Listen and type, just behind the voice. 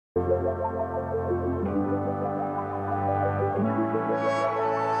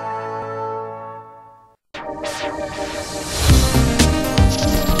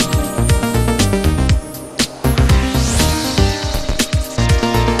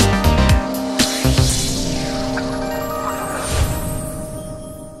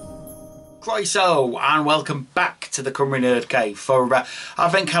So, and welcome back to the Cymru Nerd Cave for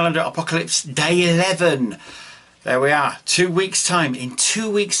Advent Calendar Apocalypse Day 11. There we are, 2 weeks time. In 2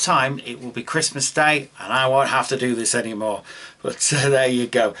 weeks time it will be Christmas Day and I won't have to do this anymore. But there you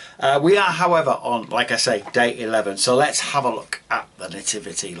go. We are, however, on, like I say, Day 11. So let's have a look at the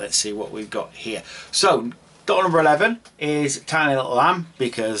Nativity. Let's see what we've got here. So, door number 11 is Tiny Little Lamb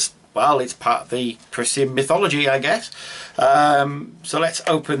because, well, it's part of the Christian mythology, I guess. So let's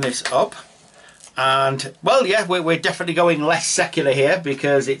open this up. And, well, yeah, we're definitely going less secular here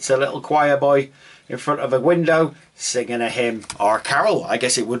because it's a little choir boy in front of a window singing a hymn or a carol. I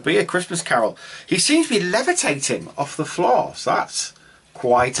guess it would be a Christmas carol. He seems to be levitating off the floor, so that's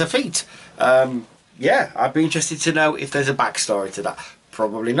quite a feat. Yeah, I'd be interested to know if there's a backstory to that.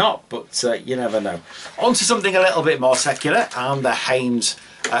 Probably not, but you never know. On to something a little bit more secular, and the Haynes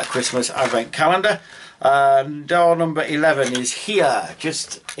Christmas Advent Calendar. Door number 11 is here,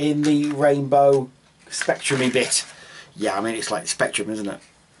 just in the rainbow spectrum-y bit. Yeah, I mean, it's like the spectrum, isn't it?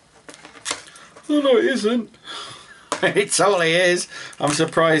 Oh, no, it isn't. It totally is. I'm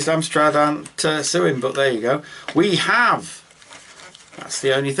surprised Amstrad aren't suing, but there you go. We have, that's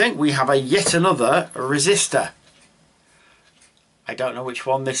the only thing, we have yet another resistor. I don't know which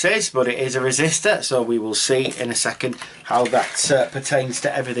one this is, but it is a resistor, so we will see in a second how that pertains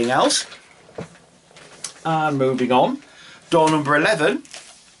to everything else. And moving on, door number 11. Is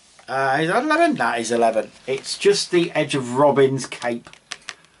that 11? That is 11. It's just the edge of Robin's cape.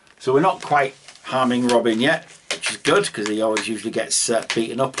 So we're not quite harming Robin yet, which is good because he always usually gets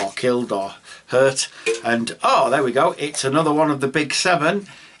beaten up or killed or hurt. And oh, there we go. It's another one of the big 7.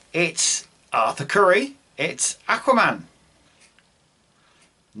 It's Arthur Curry. It's Aquaman.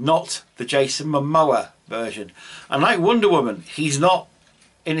 Not the Jason Momoa version. And like Wonder Woman, he's not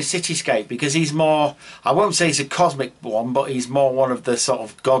in a cityscape because he's more, I won't say he's a cosmic one, but he's more one of the sort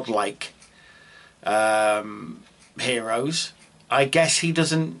of godlike heroes. I guess he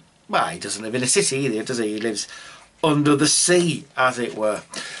doesn't, well, he doesn't live in a city either, does he? He lives under the sea, as it were.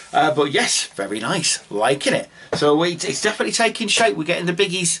 But yes, very nice, liking it. So it's definitely taking shape. We're getting the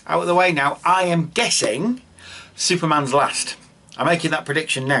biggies out of the way now. I am guessing Superman's last. I'm making that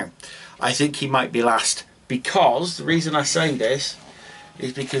prediction now. I think he might be last because the reason I say this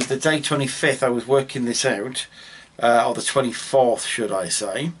is because the day 25th I was working this out, or the 24th should I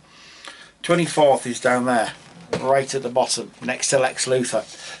say. 24th is down there, right at the bottom, next to Lex Luthor.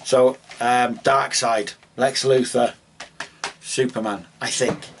 So, Darkseid, Lex Luthor, Superman, I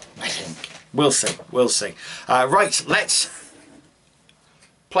think. We'll see, we'll see. Right, let's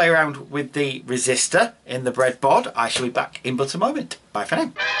play around with the resistor in the breadboard. I shall be back in but a moment. Bye for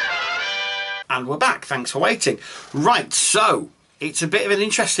now. And we're back, thanks for waiting. Right, so it's a bit of an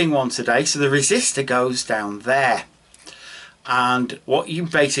interesting one today. So the resistor goes down there. And what you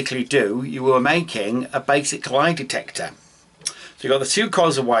basically do, you are making a basic lie detector. So you've got the 2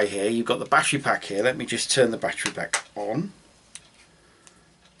 coils of wire here. You've got the battery pack here. Let me just turn the battery pack on.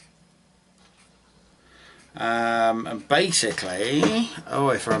 And basically, oh,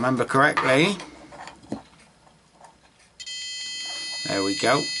 if I remember correctly, there we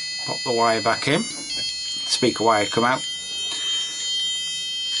go. Pop the wire back in. Speaker wire come out.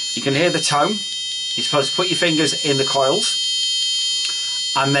 You can hear the tone. You're supposed to put your fingers in the coils,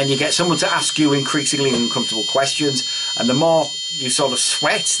 and then you get someone to ask you increasingly uncomfortable questions, and the more you sort of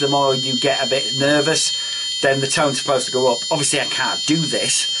sweat, the more you get a bit nervous, then the tone's supposed to go up. Obviously I can't do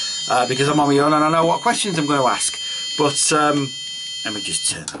this because I'm on my own and I know what questions I'm going to ask, but let me just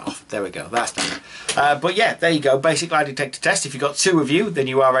turn that off. There we go, that's done. But yeah, there you go, basic lie detector test. If you've got 2 of you, then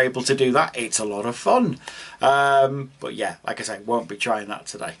you are able to do that. It's a lot of fun. But yeah, like I say, won't be trying that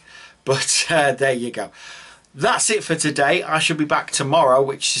today. But there you go. That's it for today. I shall be back tomorrow,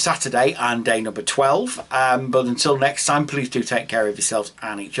 which is Saturday and day number 12. But until next time, please do take care of yourselves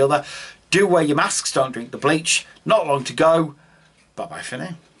and each other. Do wear your masks, don't drink the bleach. Not long to go. Bye-bye for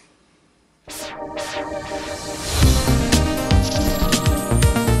now.